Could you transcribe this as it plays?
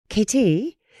KT,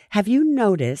 have you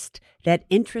noticed that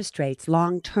interest rates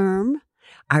long-term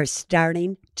are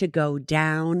starting to go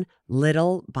down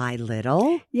little by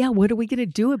little? Yeah, what are we going to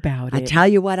do about it? I tell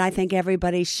you what I think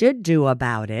everybody should do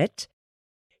about it.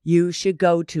 You should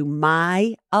go to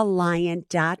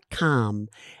myalliant.com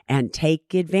and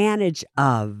take advantage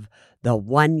of the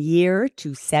 1 year to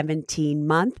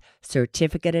 17-month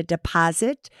certificate of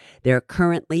deposit. They're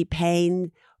currently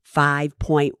paying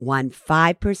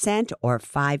 5.15% or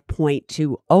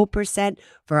 5.20%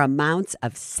 for amounts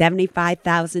of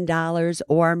 $75,000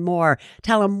 or more.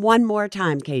 Tell them one more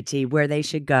time, KT, where they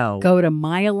should go. Go to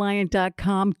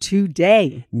myalliant.com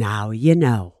today. Now you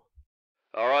know.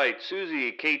 All right,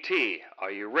 Susie, KT,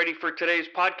 are you ready for today's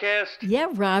podcast? Yeah,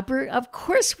 Robert, of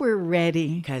course we're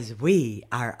ready. Because we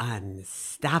are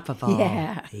unstoppable.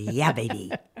 Yeah. Yeah,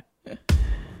 baby.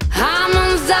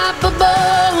 I'm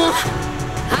unstoppable.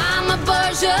 I'm a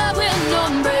Porsche with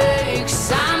no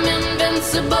brakes. I'm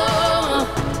invincible.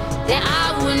 Yeah,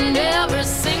 I win every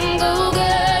single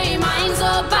game. I'm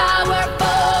so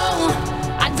powerful.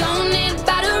 I don't need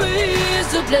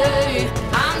batteries to play.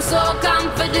 I'm so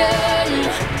confident.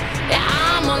 Yeah,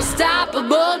 I'm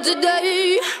unstoppable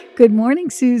today. Good morning,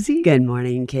 Susie. Good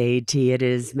morning, KT. It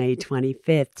is May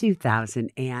 25th,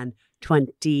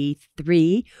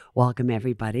 2023. Welcome,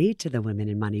 everybody, to the Women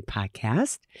in Money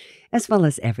podcast, as well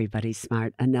as everybody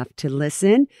smart enough to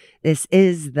listen. This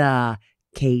is the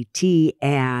KT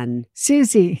and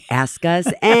Susie, Ask Us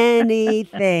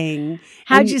Anything.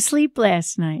 how'd you sleep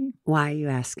last night? Why are you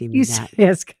asking me You that?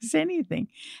 ask us anything.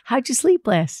 How'd you sleep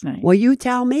last night? Well, you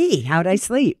tell me. How'd I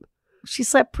sleep? She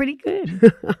slept pretty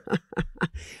good.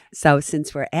 So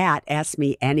since we're at Ask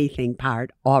Me Anything part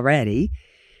already,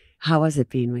 how was it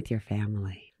being with your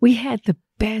family? We had the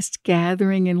best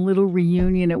gathering and little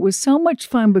reunion. It was so much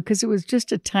fun because it was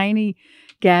just a tiny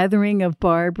gathering of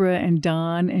Barbara and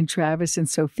Don and Travis and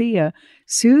Sophia.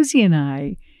 Susie and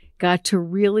I got to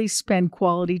really spend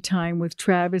quality time with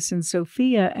Travis and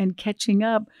Sophia and catching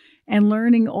up and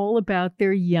learning all about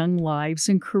their young lives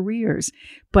and careers.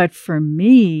 But for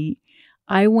me,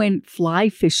 I went fly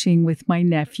fishing with my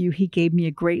nephew. He gave me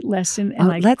a great lesson.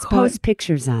 And Let's post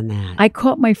pictures on that. I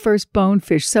caught my first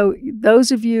bonefish. So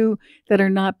those of you that are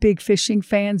not big fishing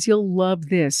fans, you'll love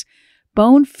this.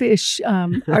 Bonefish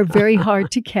are very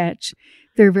hard to catch.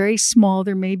 They're very small.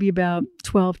 They're maybe about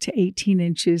 12 to 18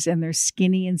 inches, and they're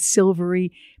skinny and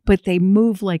silvery, but they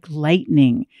move like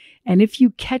lightning. And if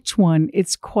you catch one,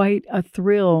 it's quite a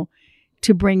thrill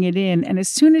to bring it in. And as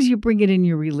soon as you bring it in,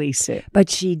 you release it. But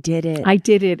she did it. I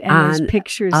did it, and there's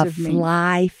pictures a of me.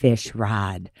 fly fish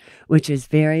rod, which is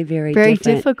very, very, Very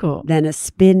different difficult. than a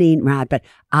spinning rod. But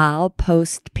I'll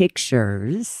post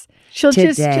pictures. She'll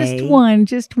today.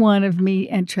 just one of me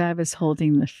and Travis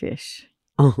holding the fish.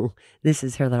 Oh, this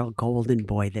is her little golden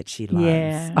boy that she loves.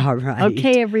 Yeah. All right.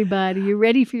 Okay, everybody. You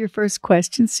ready for your first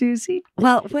question, Susie?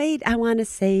 Well, wait, I want to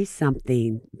say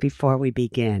something before we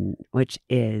begin, which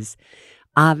is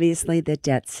obviously the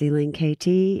debt ceiling, KT,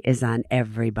 is on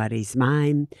everybody's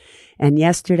mind. And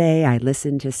yesterday I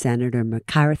listened to Senator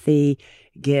McCarthy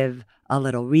give a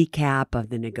little recap of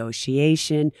the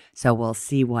negotiation, so we'll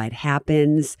see what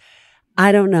happens.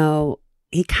 I don't know.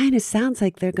 He kind of sounds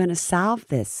like they're going to solve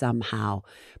this somehow,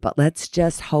 but let's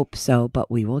just hope so. But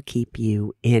we will keep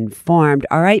you informed.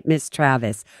 All right, Miss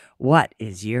Travis, what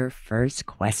is your first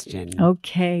question?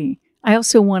 Okay. I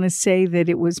also want to say that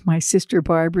it was my sister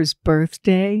Barbara's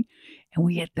birthday, and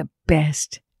we had the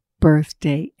best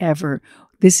birthday ever.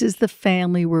 This is the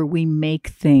family where we make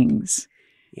things.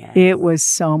 Yes. It was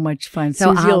so much fun.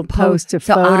 So Susie will post a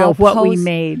photo of what we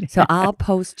made. So I'll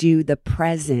post you the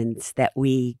presents that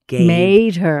we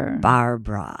made her.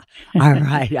 Barbara. All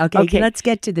right. Okay, let's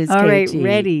get to this. All KT. right,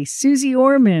 ready. Susie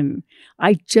Orman,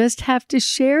 I just have to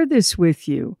share this with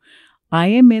you. I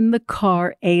am in the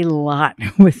car a lot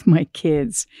with my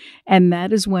kids, and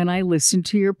that is when I listen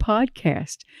to your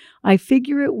podcast. I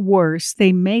figure at worst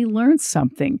they may learn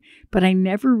something, but I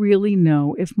never really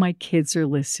know if my kids are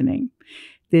listening.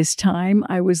 This time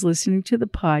I was listening to the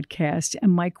podcast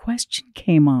and my question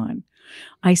came on.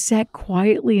 I sat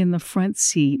quietly in the front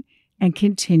seat and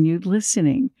continued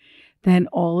listening. Then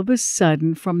all of a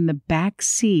sudden from the back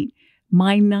seat,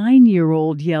 my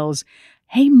 9-year-old yells,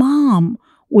 "Hey, Mom,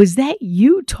 was that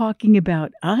you talking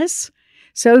about us?"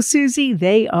 So, Susie,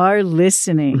 they are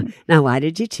listening. Now, why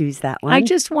did you choose that one? I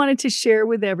just wanted to share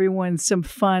with everyone some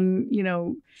fun,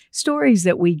 stories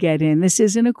that we get in. This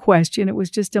isn't a question. It was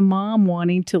just a mom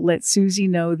wanting to let Susie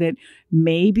know that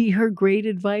maybe her great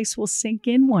advice will sink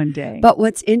in one day. But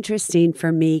what's interesting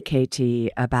for me, KT,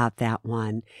 about that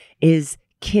one is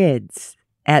kids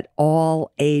at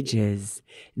all ages.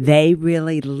 They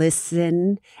really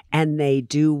listen and they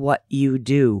do what you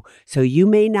do. So you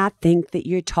may not think that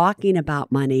you're talking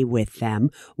about money with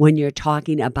them when you're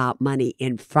talking about money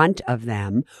in front of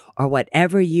them or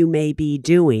whatever you may be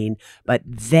doing, but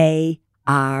they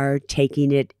are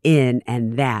taking it in,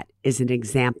 and that is an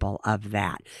example of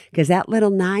that. Because that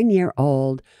little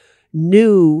 9-year-old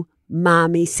knew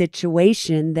Mommy's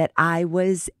situation that I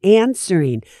was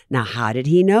answering. Now, how did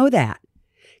he know that?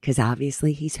 Because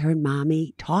obviously he's heard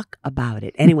Mommy talk about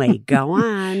it. Anyway, go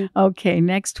on. Okay,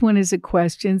 next one is a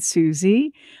question,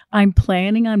 Susie. I'm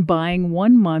planning on buying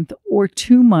 1 month or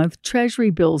 2 month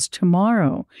treasury bills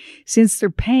tomorrow, since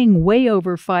they're paying way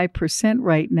over 5%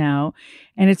 right now,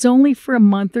 and it's only for a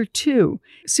month or two.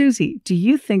 Susie, do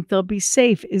you think they'll be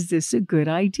safe? Is this a good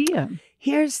idea?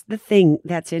 Here's the thing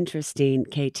that's interesting,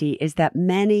 KT, is that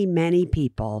many, many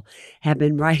people have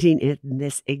been writing in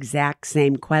this exact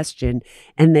same question,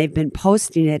 and they've been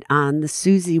posting it on the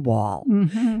Suze wall.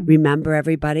 Mm-hmm. Remember,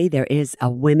 everybody, there is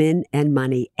a Women and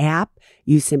Money app.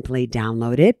 You simply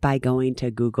download it by going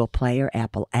to Google Play or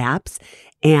Apple Apps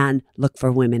and look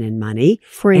for Women and Money.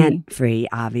 Free,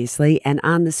 obviously. And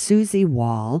on the Suze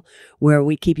wall, where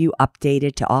we keep you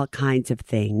updated to all kinds of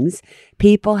things,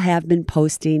 people have been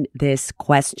posting this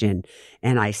question.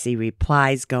 And I see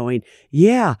replies going,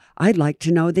 yeah, I'd like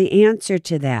to know the answer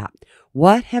to that.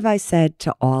 What have I said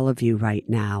to all of you right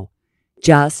now?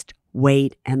 Just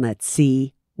wait and let's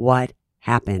see what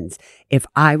happens. If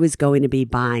I was going to be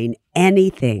buying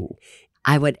anything,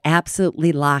 I would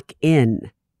absolutely lock in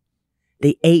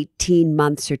the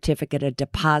 18-month certificate of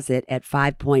deposit at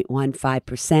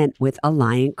 5.15% with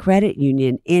Alliant Credit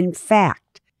Union. In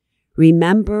fact,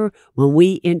 remember when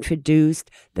we introduced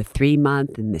the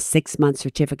 3-month and the 6-month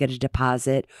certificate of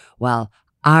deposit? Well,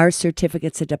 our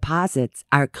certificates of deposits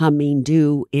are coming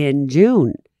due in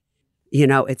June. You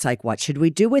know, it's like, what should we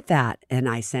do with that? And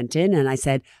I sent in and I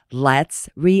said, let's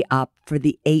re-up for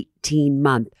the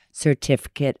 18-month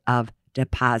certificate of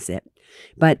deposit.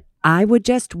 But I would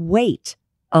just wait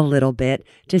a little bit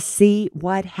to see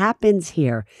what happens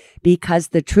here, because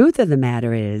the truth of the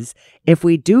matter is, if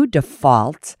we do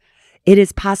default, it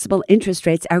is possible interest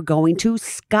rates are going to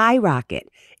skyrocket.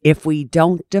 If we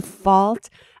don't default,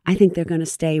 I think they're going to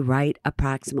stay right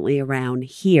approximately around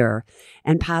here,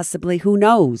 and possibly, who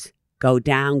knows, go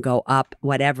down, go up,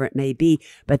 whatever it may be.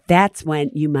 But that's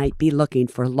when you might be looking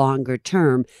for longer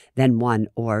term than 1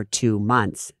 or 2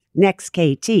 months. Next,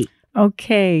 KT.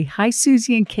 Okay. Hi,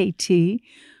 Susie and KT.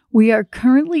 We are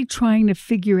currently trying to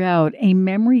figure out a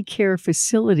memory care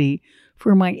facility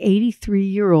for my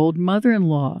 83-year-old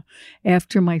mother-in-law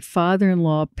after my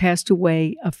father-in-law passed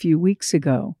away a few weeks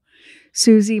ago.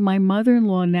 Susie, my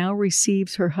mother-in-law now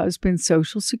receives her husband's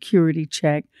Social Security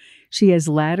check. She has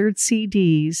laddered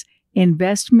CDs,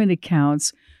 investment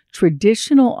accounts,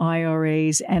 traditional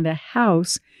IRAs, and a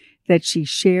house that she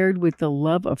shared with the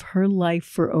love of her life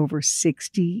for over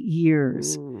 60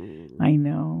 years. I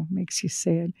know, makes you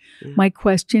sad. Yeah. My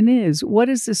question is, what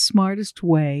is the smartest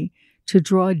way to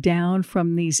draw down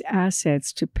from these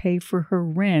assets to pay for her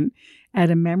rent at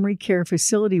a memory care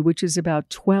facility, which is about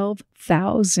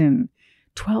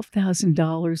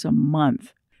 $12,000 a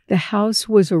month? The house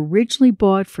was originally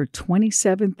bought for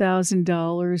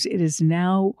 $27,000. It is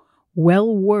now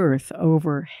well worth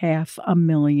over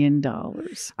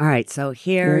 $500,000. All right, so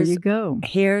there you go.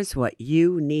 Here's what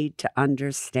you need to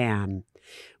understand,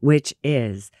 which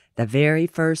is the very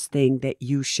first thing that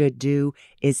you should do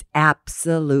is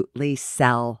absolutely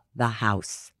sell the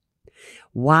house.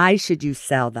 Why should you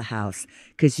sell the house?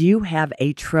 Because you have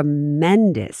a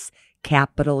tremendous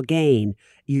capital gain.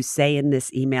 You say in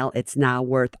this email it's now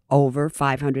worth over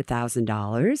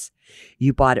 $500,000.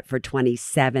 You bought it for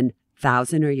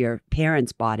 $27,000, or your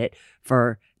parents bought it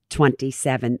for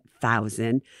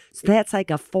 $27,000. So that's like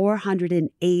a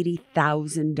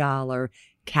 $480,000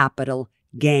 capital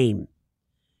gain.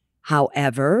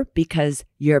 However, because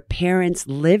your parents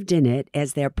lived in it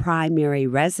as their primary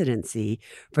residency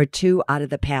for 2 out of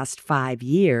the past 5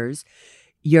 years,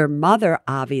 your mother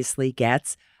obviously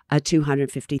gets a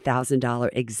 $250,000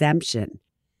 exemption.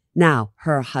 Now,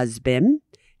 her husband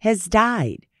has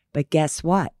died, but guess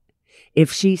what?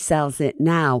 If she sells it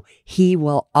now, he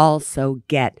will also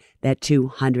get that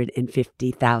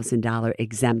 $250,000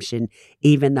 exemption,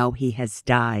 even though he has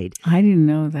died. I didn't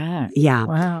know that. Yeah.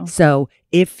 Wow. So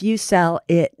if you sell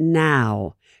it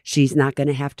now, she's not going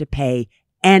to have to pay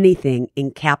anything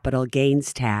in capital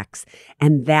gains tax,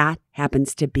 and that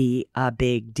happens to be a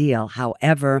big deal.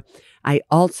 However, I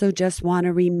also just want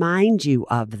to remind you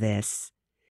of this.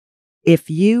 If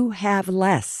you have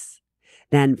less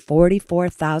than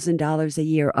 $44,000 a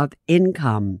year of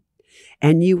income,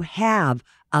 and you have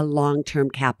a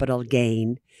long-term capital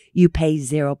gain, you pay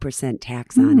 0%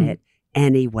 tax on it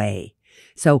anyway.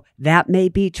 So that may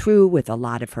be true with a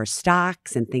lot of her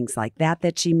stocks and things like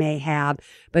that she may have,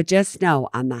 but just know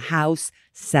on the house,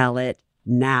 sell it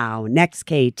now. Next,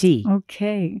 KT.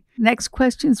 Okay. Next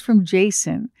question's from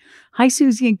Jason. Hi,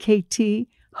 Susie and KT.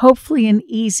 Hopefully an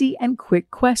easy and quick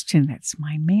question. That's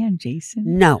my man,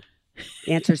 Jason. No.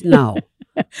 The answer's no.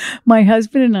 My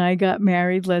husband and I got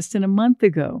married less than a month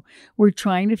ago. We're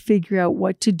trying to figure out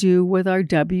what to do with our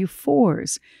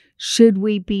W-4s. Should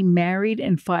we be married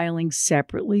and filing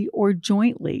separately or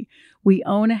jointly? We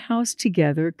own a house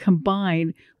together.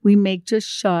 Combined, we make just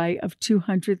shy of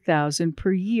 $200,000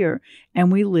 per year,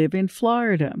 and we live in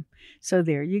Florida. So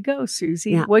there you go,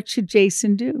 Susie. Yeah. What should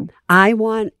Jason do? I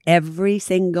want every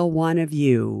single one of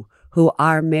you who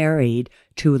are married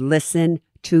to listen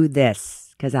to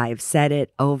this, because I have said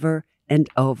it over and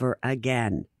over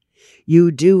again.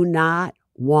 You do not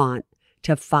want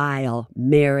to file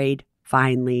married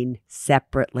filing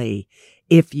separately.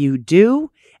 If you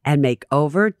do and make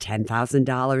over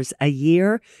 $10,000 a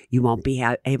year, you won't be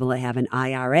able to have an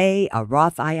IRA, a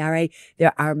Roth IRA.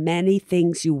 There are many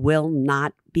things you will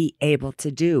not be able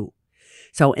to do.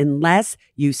 So unless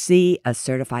you see a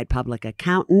certified public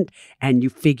accountant and you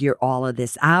figure all of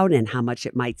this out and how much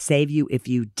it might save you if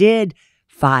you did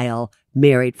file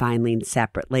married filing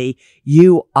separately,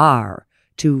 you are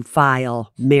to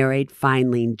file married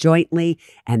filing jointly,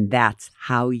 and that's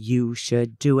how you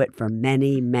should do it for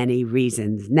many, many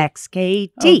reasons. Next,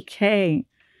 KT. Okay.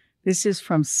 This is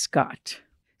from Scott.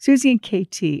 Susie and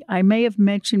KT, I may have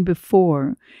mentioned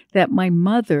before that my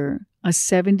mother, a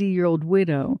 70-year-old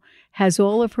widow, has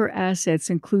all of her assets,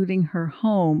 including her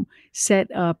home, set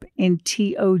up in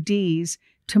TODs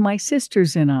to my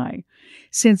sisters and I.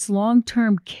 Since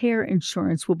long-term care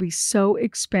insurance will be so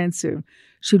expensive,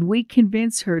 should we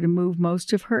convince her to move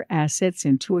most of her assets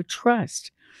into a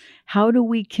trust? How do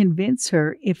we convince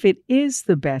her if it is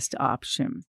the best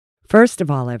option? First of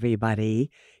all,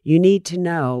 everybody, you need to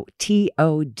know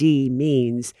TOD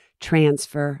means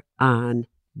transfer on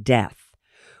death,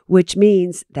 which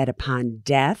means that upon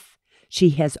death, she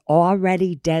has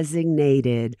already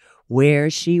designated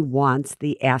where she wants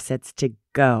the assets to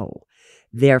go.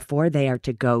 Therefore, they are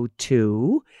to go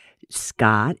to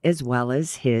Scott as well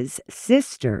as his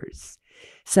sisters.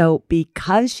 So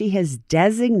because she has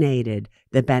designated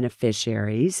the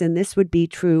beneficiaries, and this would be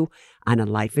true on a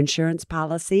life insurance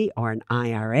policy or an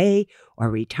IRA or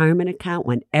retirement account,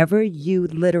 whenever you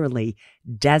literally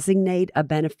designate a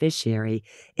beneficiary,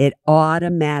 it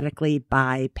automatically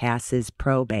bypasses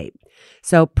probate.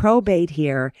 So probate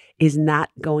here is not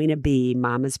going to be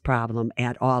Mama's problem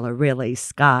at all, or really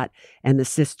Scott and the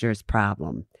sisters'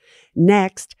 problem.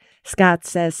 Next, Scott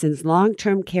says, since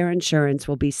long-term care insurance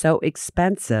will be so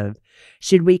expensive,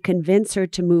 should we convince her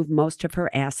to move most of her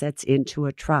assets into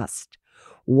a trust?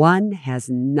 One has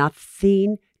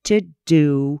nothing to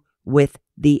do with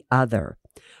the other.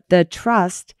 The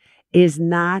trust is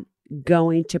not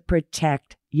going to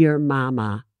protect your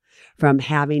mama from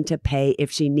having to pay if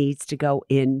she needs to go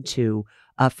into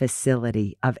a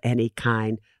facility of any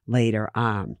kind later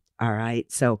on. All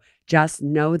right. So just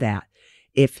know that.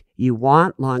 If you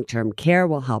want long-term care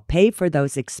will help pay for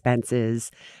those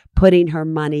expenses, putting her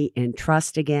money in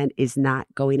trust again is not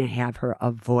going to have her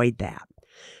avoid that.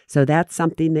 So that's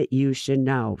something that you should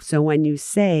know. So when you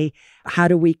say, how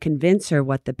do we convince her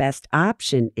what the best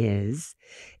option is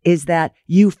that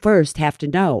you first have to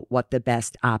know what the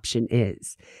best option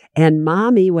is. And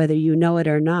Mommy, whether you know it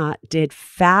or not, did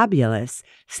fabulous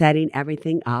setting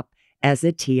everything up as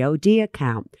a TOD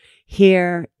account.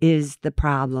 Here is the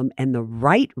problem and the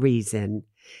right reason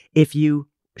if you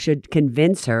should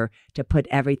convince her to put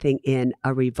everything in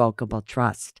a revocable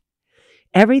trust.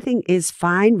 Everything is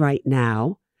fine right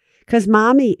now because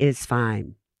Mommy is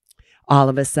fine. All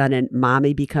of a sudden,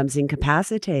 Mommy becomes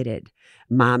incapacitated.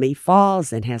 Mommy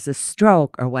falls and has a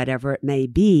stroke or whatever it may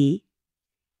be.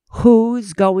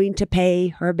 Who's going to pay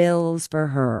her bills for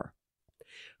her?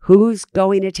 Who's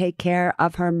going to take care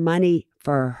of her money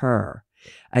for her?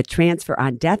 A transfer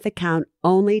on death account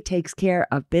only takes care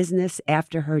of business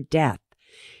after her death.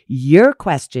 Your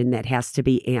question that has to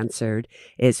be answered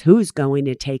is who's going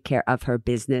to take care of her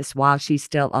business while she's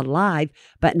still alive,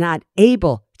 but not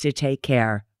able to take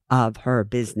care of her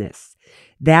business.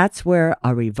 That's where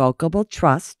a revocable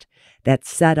trust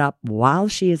that's set up while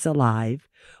she is alive,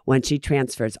 when she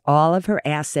transfers all of her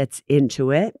assets into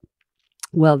it,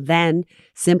 will then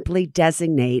simply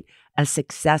designate a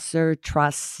successor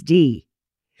trustee.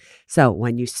 So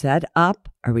when you set up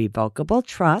a revocable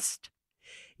trust,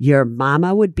 Your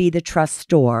mama would be the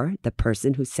trustor, the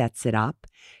person who sets it up.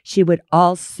 She would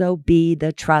also be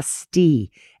the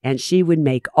trustee, and she would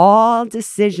make all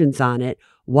decisions on it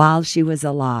while she was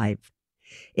alive.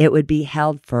 It would be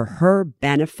held for her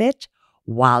benefit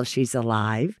while she's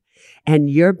alive, and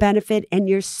your benefit and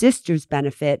your sister's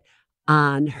benefit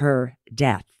on her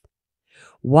death.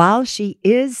 While she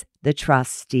is the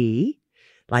trustee,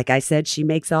 like I said, she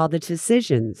makes all the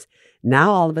decisions. Now,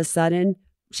 all of a sudden,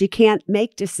 she can't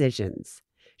make decisions.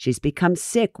 She's become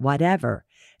sick, whatever.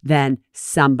 Then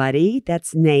somebody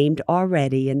that's named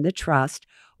already in the trust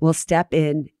will step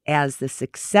in as the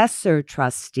successor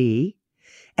trustee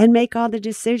and make all the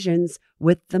decisions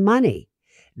with the money.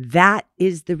 That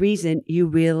is the reason you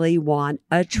really want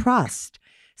a trust.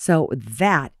 So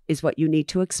that is what you need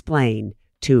to explain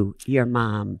to your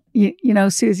mom. You know,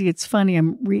 Susie, it's funny.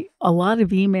 A lot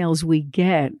of emails we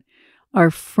get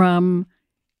are from,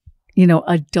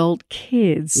 adult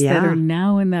kids that are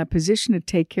now in that position to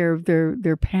take care of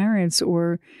their parents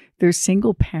or their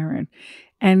single parent.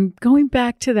 And going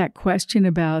back to that question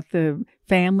about the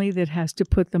family that has to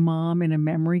put the mom in a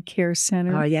memory care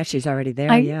center. Oh, yeah, she's already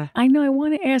there, I know. I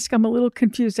want to ask, I'm a little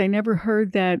confused. I never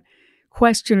heard that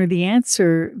question or the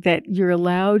answer that you're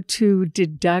allowed to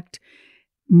deduct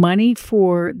money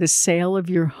for the sale of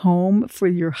your home for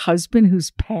your husband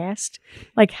who's passed.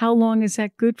 Like, how long is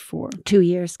that good for? 2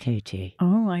 years, KT.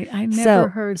 Oh, I never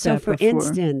heard that before. So, for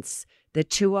instance, the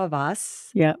two of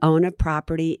us own a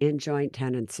property in joint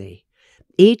tenancy.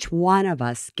 Each one of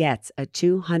us gets a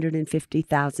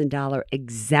 $250,000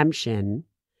 exemption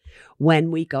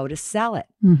when we go to sell it.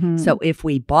 Mm-hmm. So if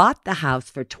we bought the house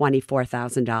for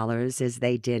 $24,000, as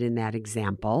they did in that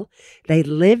example, they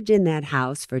lived in that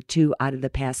house for 2 out of the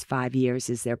past 5 years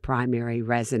as their primary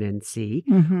residency,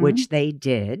 which they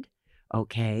did,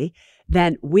 okay,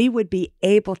 then we would be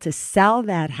able to sell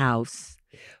that house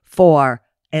for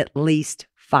at least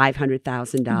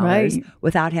 $500,000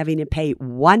 without having to pay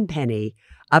 1 penny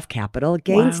of capital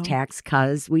gains tax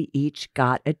because we each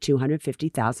got a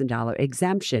 $250,000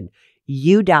 exemption.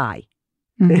 You die.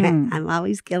 I'm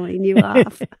always killing you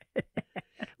off.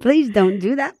 Please don't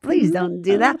do that. Please don't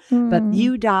do that. But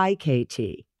you die,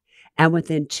 KT. And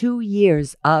within 2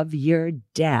 years of your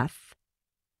death,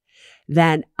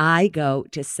 then I go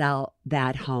to sell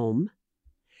that home.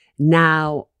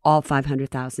 Now all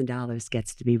 $500,000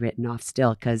 gets to be written off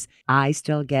still because I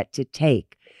still get to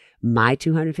take my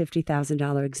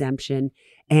 $250,000 exemption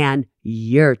and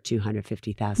your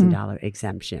 $250,000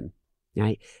 exemption,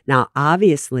 right? Now,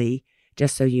 obviously,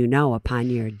 just so you know,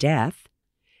 upon your death,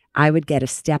 I would get a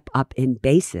step up in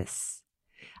basis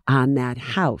on that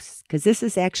house because this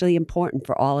is actually important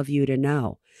for all of you to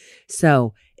know.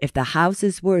 So if the house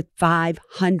is worth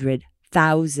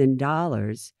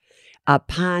 $500,000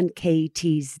 upon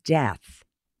KT's death,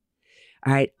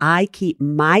 all right, I keep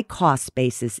my cost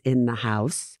basis in the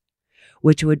house,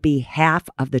 which would be half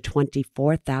of the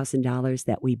 $24,000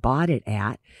 that we bought it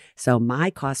at. So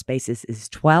my cost basis is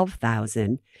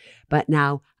 $12,000, but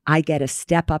now I get a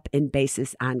step up in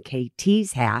basis on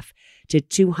KT's half to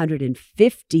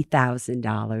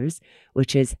 $250,000,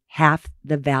 which is half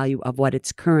the value of what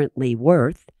it's currently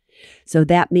worth. So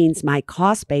that means my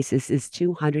cost basis is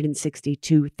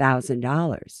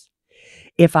 $262,000.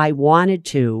 If I wanted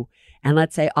to, and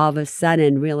let's say all of a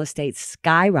sudden real estate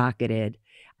skyrocketed,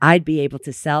 I'd be able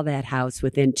to sell that house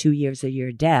within 2 years of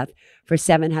your death for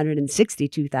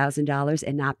 $762,000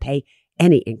 and not pay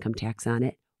any income tax on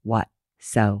it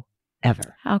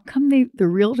whatsoever. How come the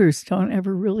realtors don't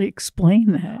ever really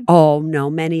explain that? Oh, no,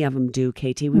 many of them do,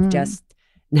 KT. We've just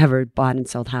never bought and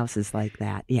sold houses like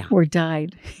that. Yeah. Or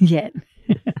died yet.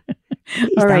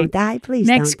 Please All right. don't die. Please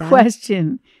Next don't die.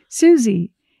 question.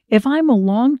 Susie, if I'm a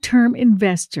long-term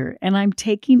investor and I'm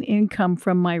taking income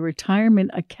from my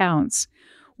retirement accounts,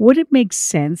 would it make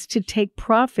sense to take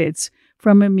profits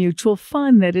from a mutual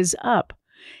fund that is up?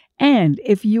 And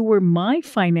if you were my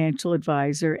financial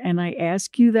advisor and I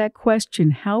ask you that question,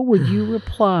 how would you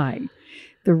reply?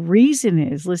 The reason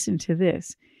is, listen to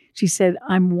this. She said,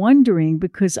 I'm wondering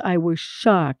because I was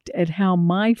shocked at how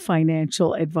my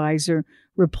financial advisor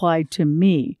replied to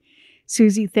me.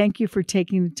 Susie, thank you for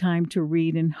taking the time to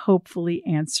read and hopefully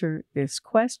answer this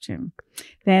question.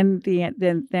 Then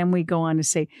we go on to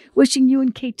say, wishing you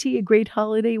and KT a great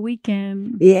holiday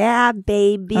weekend. Yeah,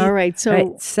 baby. All right.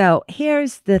 So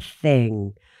here's the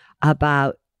thing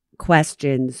about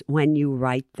questions when you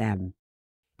write them.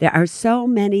 There are so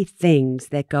many things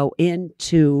that go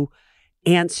into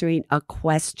answering a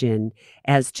question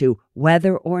as to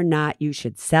whether or not you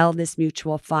should sell this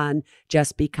mutual fund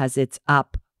just because it's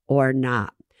up or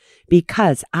not.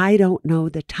 because I don't know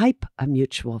the type of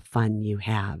mutual fund you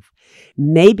have.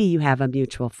 Maybe you have a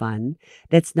mutual fund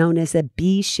that's known as a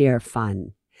B share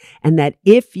fund, and that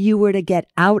if you were to get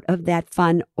out of that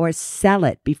fund or sell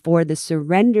it before the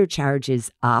surrender charge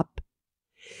is up,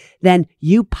 then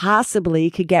you possibly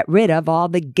could get rid of all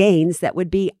the gains that would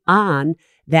be on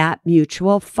that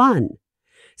mutual fund.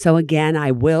 So again,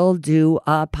 I will do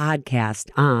a podcast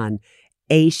on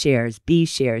A shares, B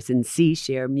shares, and C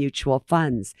share mutual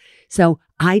funds. So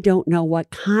I don't know what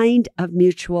kind of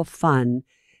mutual fund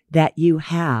that you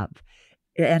have.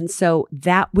 And so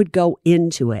that would go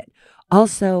into it.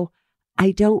 Also,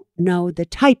 I don't know the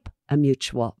type of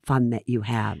mutual fund that you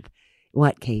have.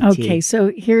 What, Katie? Okay,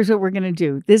 so here's what we're going to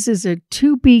do. This is a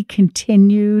to be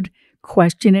continued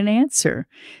question and answer.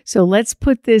 So let's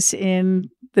put this in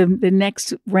the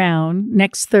next round,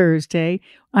 next Thursday.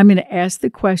 I'm going to ask the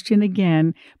question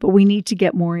again, but we need to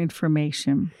get more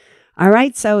information. All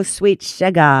right, so Sweet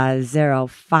Sugar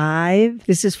 05.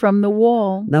 This is from the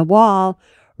wall. The wall.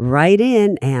 Write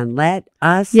in and let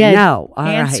us know. All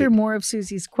answer right. more of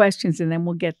Susie's questions, and then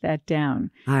we'll get that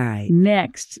down. All right.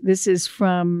 Next, this is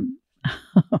from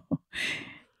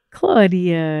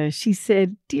Claudia. She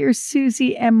said, "Dear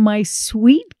Susie and my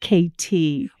sweet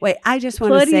KT." Wait, I just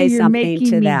want Claudia, to say you're something making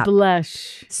to me that.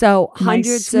 Blush. So My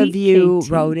hundreds of sweet you KT.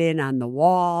 wrote in on the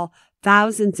wall.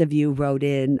 Thousands of you wrote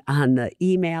in on the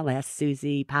email,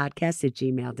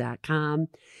 asksusiepodcast@gmail.com.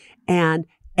 And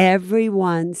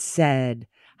everyone said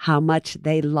how much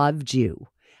they loved you,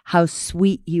 how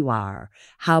sweet you are,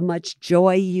 how much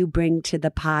joy you bring to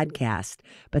the podcast.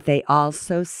 But they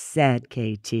also said,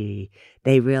 KT,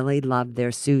 they really love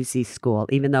their Susie school,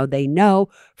 even though they know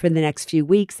for the next few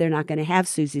weeks they're not going to have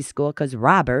Susie school because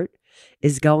Robert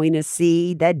is going to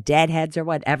see the Deadheads or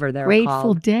whatever they're Grateful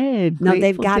called. Dead. No,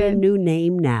 they've Grateful got Dead. a new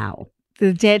name now.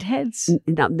 The Deadheads?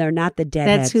 No, they're not the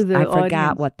Deadheads. That's who the I forgot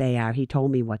audience- what they are. He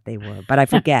told me what they were, but I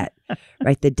forget.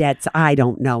 Right? The Deads, I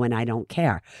don't know and I don't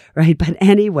care. Right? But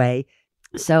anyway,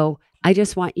 so I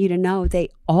just want you to know they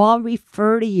all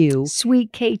refer to you.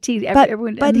 Sweet KT. But-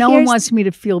 Everyone, but no one here's- wants me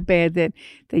to feel bad that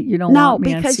you don't No, want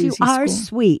me on because you Susie are School.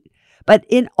 sweet. But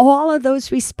in all of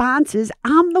those responses,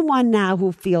 I'm the one now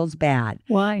who feels bad.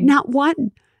 Why? Not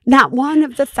one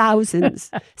of the thousands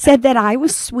said that I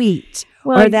was sweet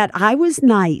Well, or that I was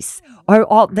nice or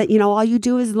all that, all you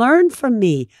do is learn from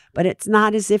me. But it's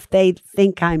not as if they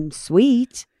think I'm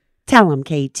sweet. Tell them,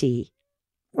 KT.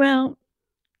 Well,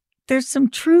 there's some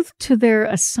truth to their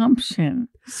assumption.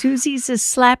 Susie's a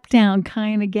slap down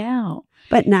kind of gal.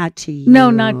 But not to you. No,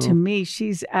 not to me.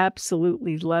 She's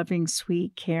absolutely loving,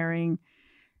 sweet, caring.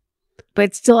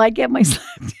 But still, I get my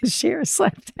share of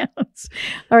slap downs.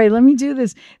 All right, let me do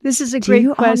this. This is a Do great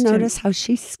you question. all notice how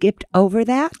she skipped over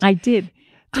that? I did.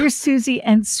 Dear Susie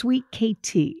and sweet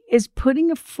KT, is putting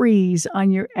a freeze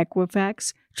on your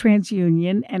Equifax,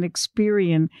 TransUnion, and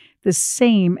Experian the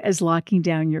same as locking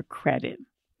down your credit?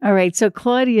 All right, so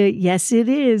Claudia, yes, it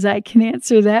is. I can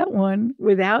answer that one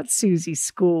without Susie's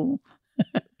school.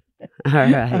 All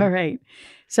right. All right.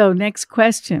 So next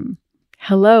question.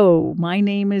 Hello, my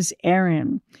name is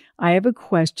Erin. I have a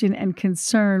question and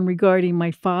concern regarding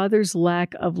my father's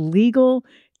lack of legal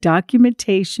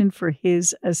documentation for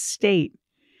his estate.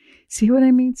 See what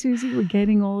I mean, Susie? We're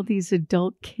getting all these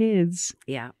adult kids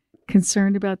Yeah.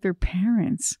 concerned about their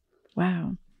parents.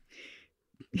 Wow.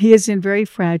 He is in very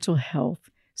fragile health,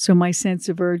 so my sense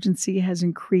of urgency has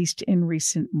increased in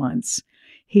recent months.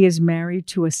 He is married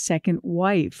to a second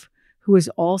wife who is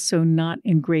also not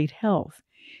in great health.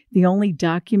 The only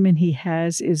document he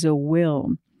has is a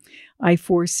will. I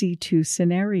foresee two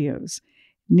scenarios.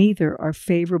 Neither are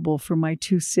favorable for my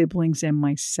two siblings and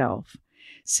myself.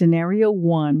 Scenario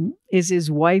one is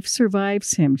his wife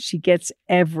survives him. She gets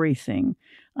everything.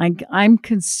 I'm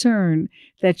concerned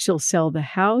that she'll sell the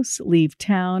house, leave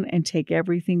town, and take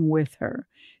everything with her.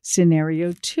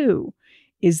 Scenario two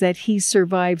is that he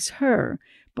survives her,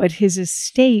 but his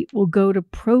estate will go to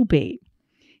probate.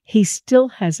 He still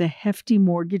has a hefty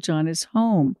mortgage on his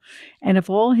home, and if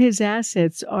all his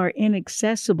assets are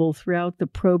inaccessible throughout the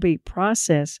probate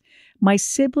process, my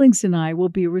siblings and I will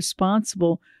be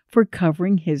responsible for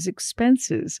covering his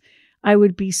expenses. I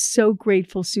would be so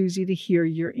grateful, Susie, to hear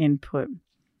your input.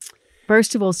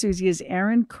 First of all, Susie, is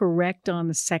Erin correct on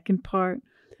the second part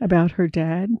about her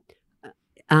dad?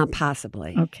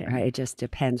 Possibly. Okay. Right? It just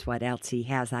depends what else he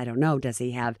has. I don't know. Does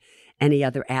he have any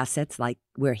other assets like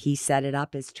where he set it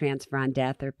up as transfer on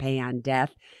death or pay on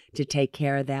death to take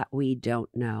care of that? We don't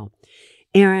know.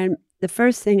 Erin, the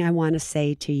first thing I want to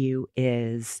say to you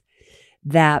is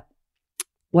that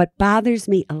what bothers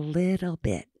me a little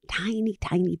bit, tiny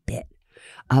bit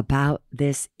about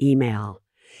this email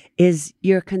Is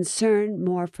you're concerned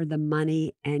more for the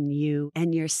money and you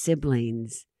and your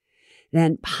siblings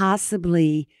than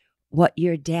possibly what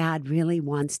your dad really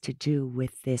wants to do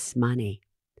with this money.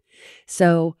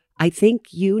 So I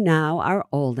think you now are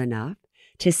old enough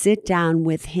to sit down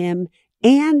with him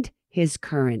and his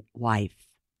current wife.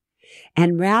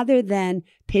 And rather than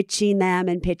pitching them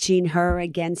and pitching her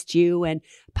against you, and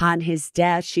upon his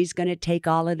death, she's going to take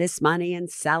all of this money and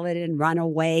sell it and run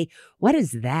away. What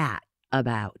is that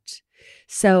about?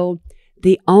 So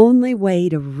the only way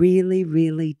to really,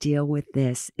 really deal with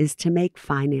this is to make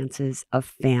finances a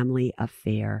family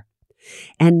affair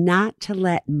and not to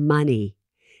let money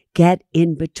get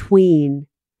in between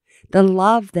the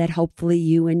love that hopefully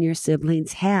you and your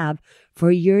siblings have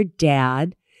for your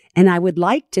dad. And I would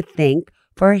like to think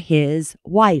for his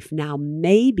wife. Now,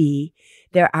 maybe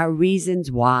there are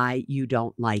reasons why you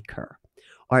don't like her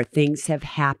or things have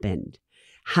happened.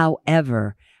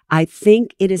 However, I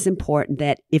think it is important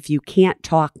that if you can't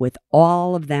talk with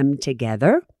all of them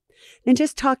together, then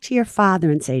just talk to your father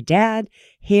and say, Dad,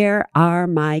 here are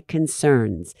my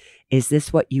concerns. Is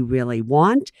this what you really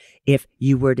want? If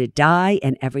you were to die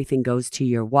and everything goes to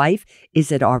your wife,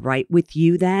 is it all right with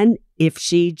you then if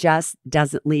she just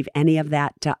doesn't leave any of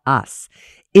that to us?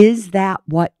 Is that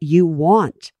what you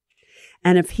want?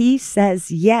 And if he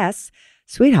says yes,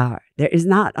 sweetheart, there is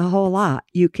not a whole lot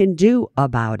you can do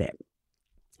about it.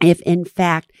 If in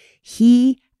fact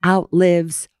he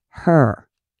outlives her,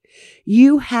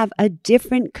 you have a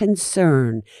different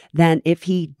concern than if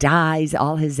he dies,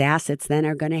 all his assets then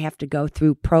are going to have to go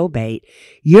through probate.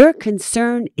 Your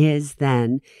concern is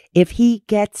then if he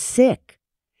gets sick,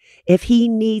 if he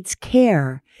needs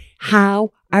care,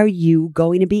 how are you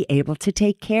going to be able to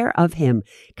take care of him?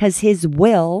 Because his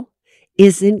will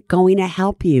isn't going to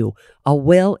help you. A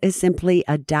will is simply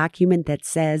a document that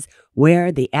says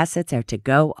where the assets are to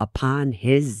go upon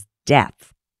his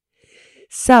death.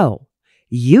 So,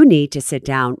 you need to sit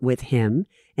down with him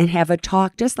and have a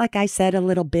talk, just like I said a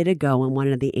little bit ago in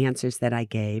one of the answers that I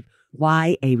gave,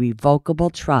 why a revocable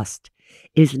trust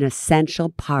is an essential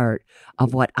part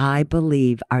of what I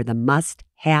believe are the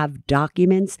must-have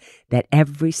documents that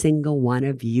every single one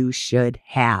of you should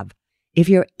have. If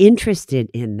you're interested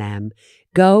in them,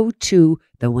 go to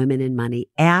the Women in Money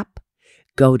app,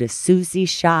 go to Suze's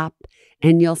shop,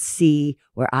 and you'll see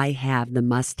where I have the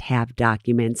must-have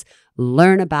documents.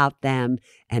 Learn about them,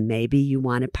 and maybe you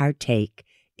want to partake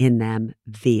in them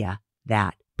via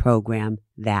that program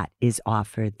that is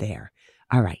offered there.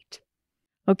 All right.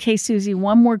 Okay, Suze,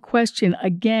 one more question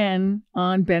again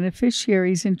on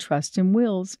beneficiaries and trust and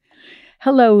wills.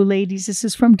 Hello, ladies. This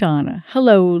is from Donna.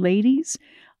 Hello, ladies.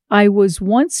 I was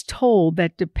once told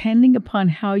that depending upon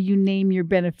how you name your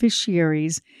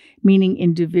beneficiaries, meaning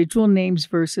individual names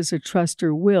versus a trust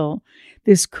or will,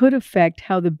 this could affect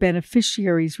how the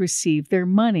beneficiaries receive their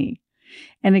money.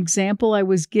 An example I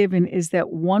was given is that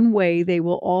one way they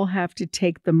will all have to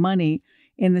take the money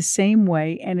in the same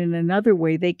way, and in another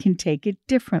way they can take it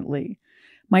differently.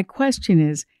 My question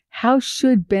is, how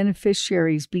should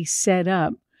beneficiaries be set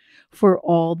up for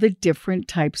all the different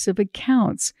types of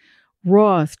accounts?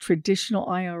 Roth, traditional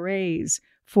IRAs,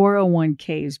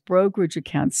 401ks, brokerage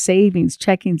accounts, savings,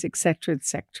 checkings, etc.,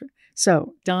 etc.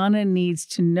 So Donna needs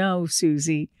to know,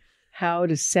 Suze, how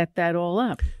to set that all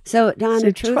up. So Donna,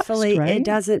 It's a truthfully, trust, right? It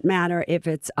doesn't matter if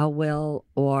it's a will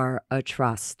or a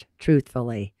trust,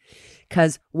 truthfully.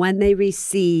 Because when they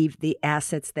receive the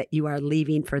assets that you are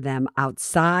leaving for them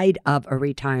outside of a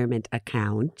retirement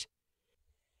account,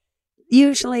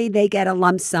 usually they get a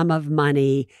lump sum of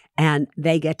money and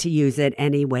they get to use it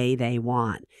any way they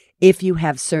want. If you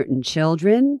have certain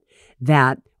children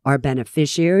that are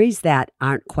beneficiaries that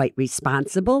aren't quite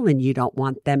responsible and you don't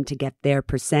want them to get their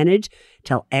percentage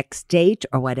till X date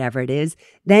or whatever it is,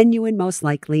 then you would most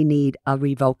likely need a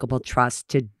revocable trust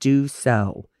to do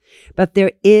so. But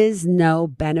there is no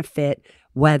benefit,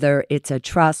 whether it's a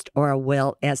trust or a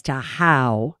will, as to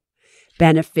how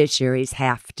beneficiaries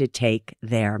have to take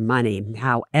their money.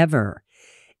 However,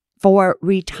 for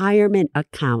retirement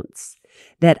accounts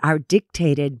that are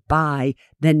dictated by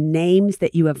the names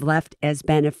that you have left as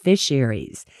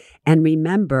beneficiaries, and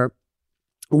remember,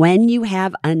 when you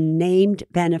have a named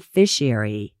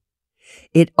beneficiary,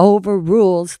 it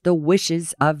overrules the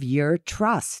wishes of your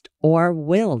trust or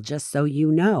will, just so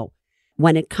you know.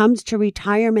 When it comes to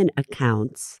retirement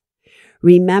accounts,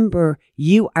 remember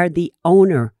you are the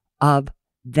owner of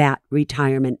that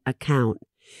retirement account.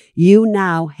 You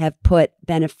now have put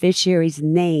beneficiaries'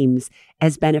 names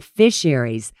as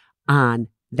beneficiaries on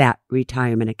that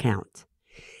retirement account.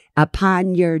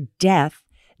 Upon your death,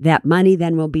 that money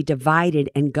then will be divided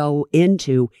and go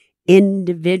into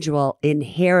individual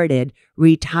inherited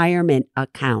retirement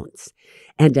accounts.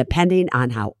 And depending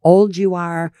on how old you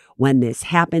are when this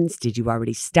happens, did you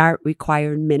already start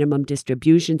required minimum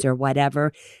distributions or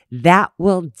whatever, that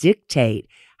will dictate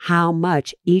how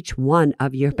much each one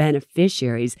of your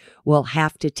beneficiaries will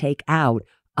have to take out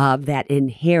of that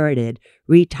inherited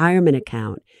retirement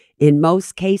account. In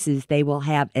most cases, they will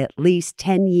have at least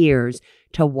 10 years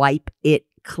to wipe it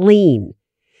clean.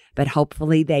 But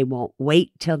hopefully they won't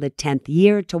wait till the 10th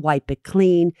year to wipe it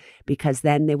clean, because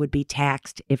then they would be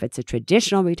taxed, if it's a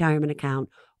traditional retirement account,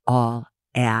 all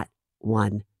at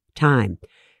one time.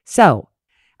 So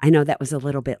I know that was a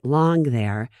little bit long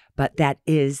there, but that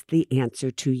is the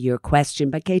answer to your question.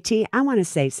 But KT, I want to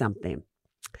say something,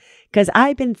 because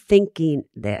I've been thinking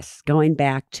this, going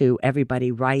back to everybody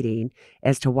writing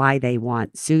as to why they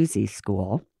want Suze's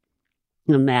school,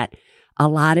 and that a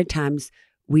lot of times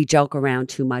we joke around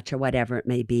too much or whatever it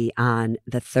may be on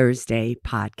the Thursday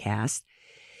podcast.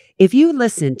 If you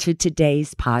listen to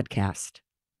today's podcast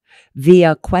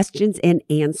via questions and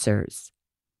answers,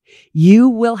 you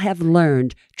will have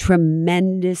learned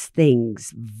tremendous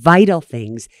things, vital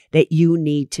things that you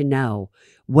need to know,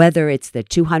 whether it's the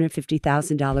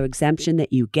 $250,000 exemption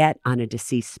that you get on a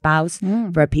deceased spouse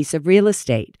for a piece of real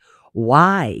estate,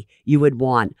 why you would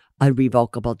want a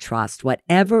revocable trust,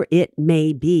 whatever it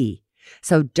may be.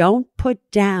 So don't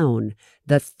put down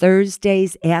the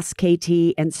Thursdays Ask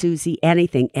KT and Susie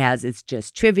anything as it's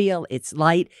just trivial, it's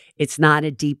light, it's not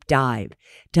a deep dive.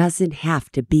 Doesn't have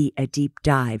to be a deep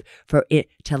dive for it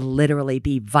to literally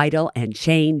be vital and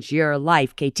change your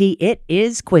life. KT, it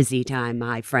is quizzy time,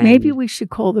 my friend. Maybe we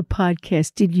should call the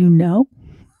podcast Did You Know?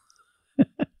 No.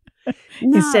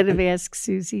 Instead of Ask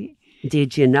Susie.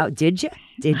 Did you know? Did you?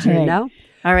 Did you All right. know?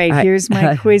 All right, All right. here's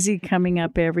my quizzy coming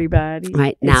up, everybody.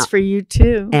 Right, now- it's for you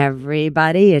too.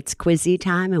 Everybody, it's quizzy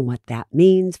time. And what that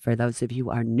means, for those of you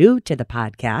who are new to the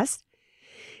podcast,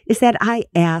 is that I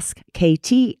ask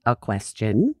KT a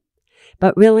question,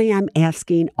 but really I'm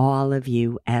asking all of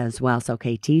you as well. So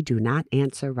KT, do not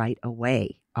answer right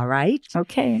away. All right?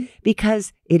 Okay.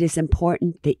 Because it is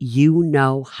important that you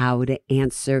know how to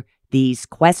answer these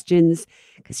questions,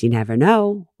 because you never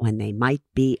know when they might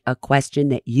be a question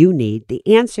that you need the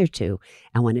answer to.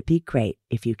 And wouldn't it be great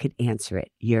if you could answer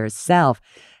it yourself?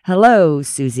 Hello,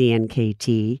 Susie and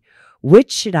KT.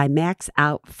 Which should I max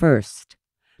out first?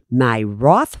 My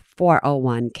Roth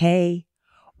 401k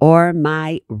or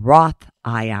my Roth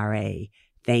IRA?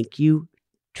 Thank you,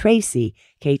 Tracy.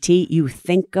 KT, you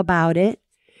think about it.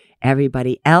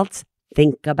 Everybody else,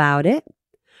 think about it.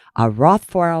 A Roth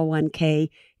 401k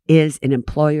is an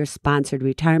employer-sponsored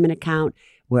retirement account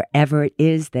wherever it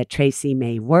is that Tracy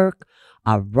may work.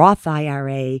 A Roth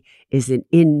IRA is an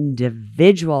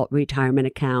individual retirement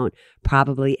account,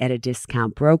 probably at a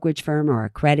discount brokerage firm or a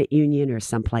credit union or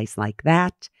someplace like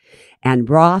that. And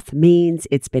Roth means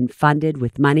it's been funded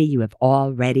with money you have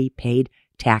already paid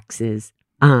taxes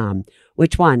on.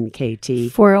 Which one,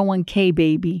 KT? 401k,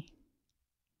 baby.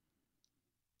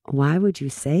 Why would you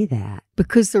say that?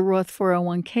 Because the Roth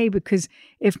 401k, because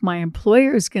if my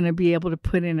employer is going to be able to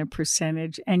put in a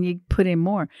percentage and you put in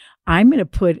more, I'm going to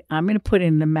put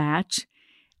in the match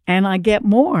and I get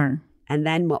more. And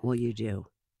then what will you do?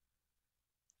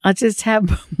 I'll just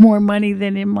have more money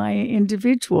than in my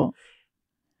individual.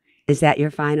 Is that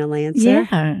your final answer?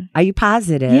 Yeah. Are you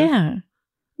positive? Yeah.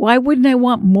 Why wouldn't I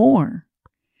want more?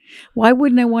 Why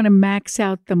wouldn't I want to max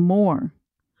out the more?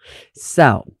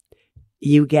 So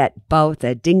you get both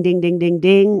a ding, ding, ding, ding,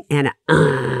 ding and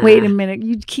a Wait a minute.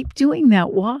 You keep doing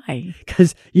that. Why?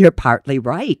 because you're partly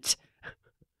right.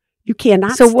 You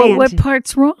cannot So stand what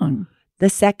part's wrong? the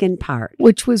second part.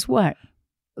 Which was what?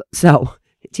 So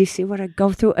do you see what I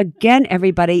go through? Again,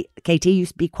 everybody, KT, you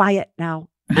be quiet now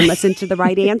and listen to the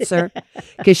right answer,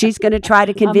 because she's going to try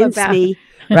to convince me,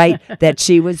 right, that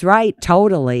she was right.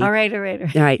 Totally. All right. All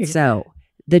right. So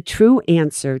the true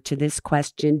answer to this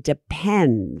question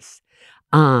depends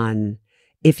on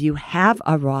if you have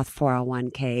a Roth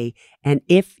 401k and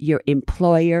if your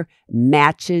employer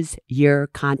matches your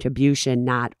contribution.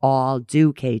 Not all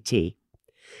do, KT.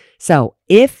 So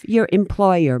if your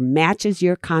employer matches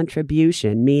your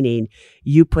contribution, meaning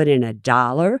you put in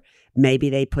 $1, maybe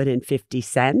they put in 50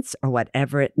 cents or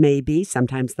whatever it may be.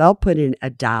 Sometimes they'll put in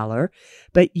 $1,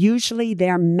 but usually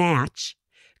their match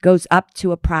goes up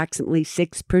to approximately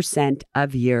 6%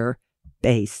 of your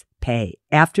base pay.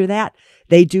 After that,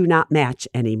 they do not match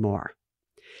anymore.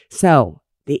 So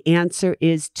the answer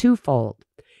is twofold.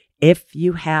 If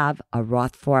you have a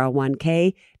Roth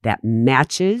 401k that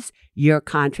matches your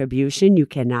contribution, you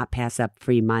cannot pass up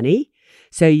free money.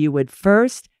 So you would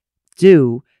first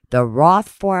do the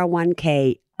Roth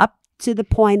 401k up to the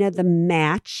point of the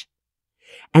match.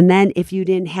 And then if you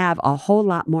didn't have a whole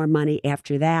lot more money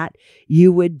after that,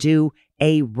 you would do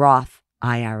a Roth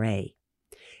IRA.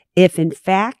 If in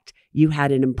fact you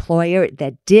had an employer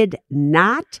that did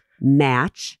not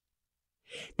match,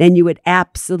 then you would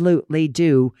absolutely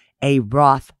do a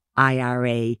Roth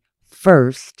IRA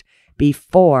first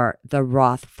before the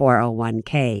Roth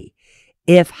 401k.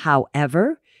 If,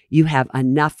 however, you have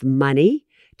enough money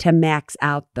to max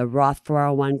out the Roth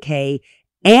 401k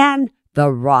and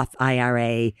the Roth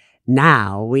IRA,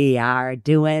 now we are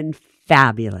doing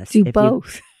fabulous. Do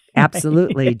both.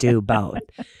 Absolutely do both.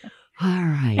 All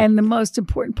right. And the most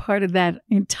important part of that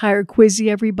entire quizzy,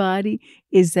 everybody,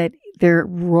 is that they're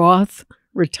Roth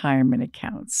retirement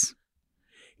accounts.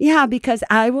 Yeah, because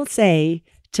I will say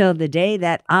till the day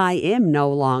that I am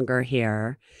no longer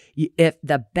here, if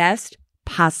the best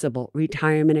possible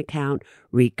retirement account,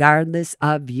 regardless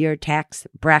of your tax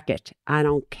bracket, I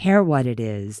don't care what it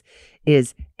is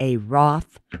a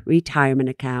Roth retirement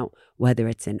account, whether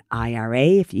it's an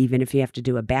IRA, even if you have to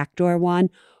do a backdoor one,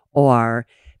 or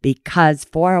because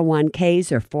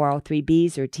 401ks or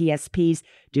 403bs or TSPs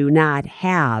do not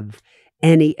have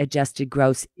any adjusted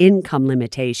gross income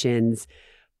limitations,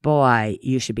 boy,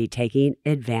 you should be taking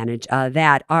advantage of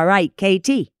that. All right,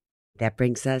 KT. That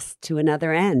brings us to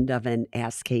another end of an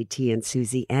Ask KT and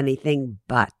Suze Anything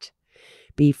But.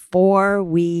 Before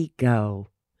we go,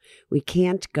 we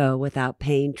can't go without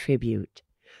paying tribute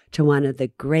to one of the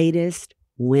greatest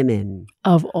women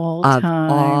Of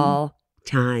all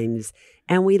times.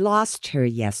 And we lost her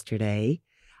yesterday.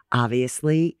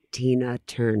 Obviously, Tina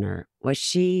Turner. Was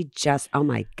she just, oh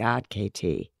my God,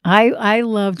 KT. I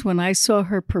loved when I saw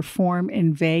her perform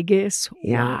in Vegas.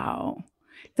 Yeah. Wow.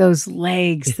 Those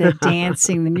legs, the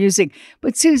dancing, the music.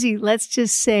 But Suze, let's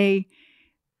just say,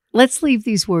 let's leave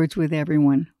these words with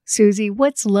everyone. Suze,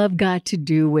 what's love got to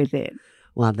do with it?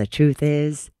 Well, the truth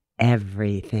is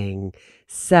everything.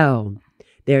 So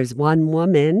there's one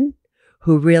woman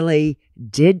who really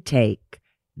did take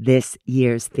this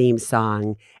year's theme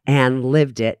song and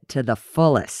lived it to the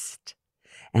fullest.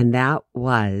 And that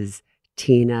was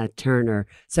Tina Turner.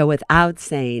 So without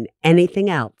saying anything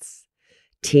else,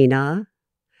 Tina,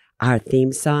 our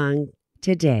theme song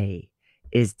today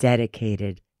is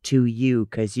dedicated to you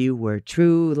because you were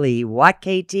truly, what,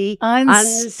 KT?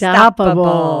 Unstoppable.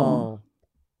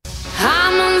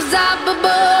 I'm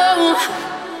unstoppable.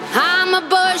 I'm a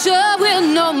Porsche with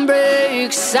no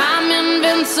brakes. I'm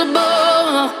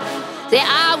invincible. Say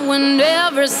I win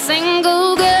every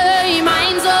single game.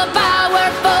 I'm so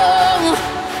powerful.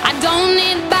 I don't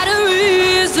need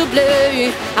batteries to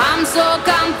play. I'm so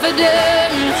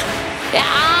confident. Yeah,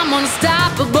 I'm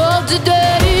unstoppable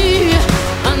today.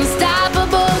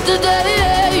 Unstoppable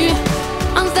today.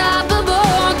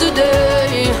 Unstoppable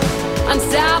today.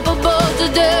 Unstoppable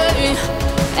today.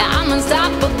 Yeah, I'm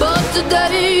unstoppable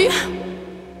today.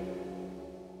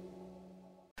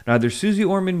 Neither Suze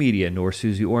Orman Media nor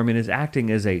Suze Orman is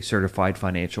acting as a certified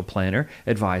financial planner,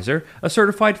 advisor, a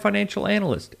certified financial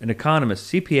analyst, an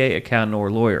economist, CPA, accountant,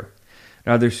 or lawyer.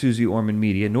 Neither Suze Orman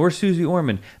Media nor Suze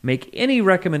Orman make any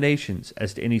recommendations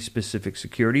as to any specific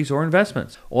securities or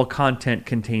investments. All content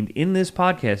contained in this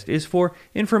podcast is for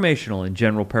informational and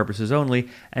general purposes only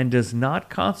and does not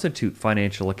constitute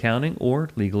financial accounting or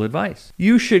legal advice.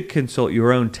 You should consult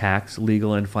your own tax,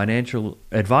 legal, and financial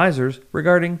advisors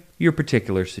regarding your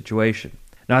particular situation.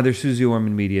 Neither Suze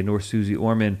Orman Media nor Suze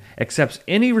Orman accepts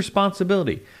any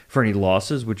responsibility for any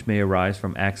losses which may arise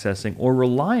from accessing or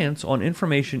reliance on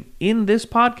information in this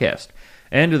podcast.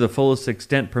 And to the fullest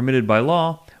extent permitted by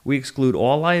law, we exclude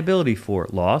all liability for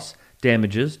loss,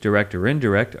 damages, direct or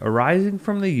indirect, arising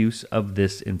from the use of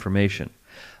this information.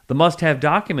 The must-have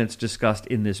documents discussed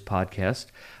in this podcast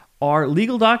are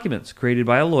legal documents created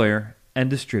by a lawyer and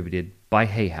distributed by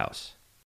Hay House.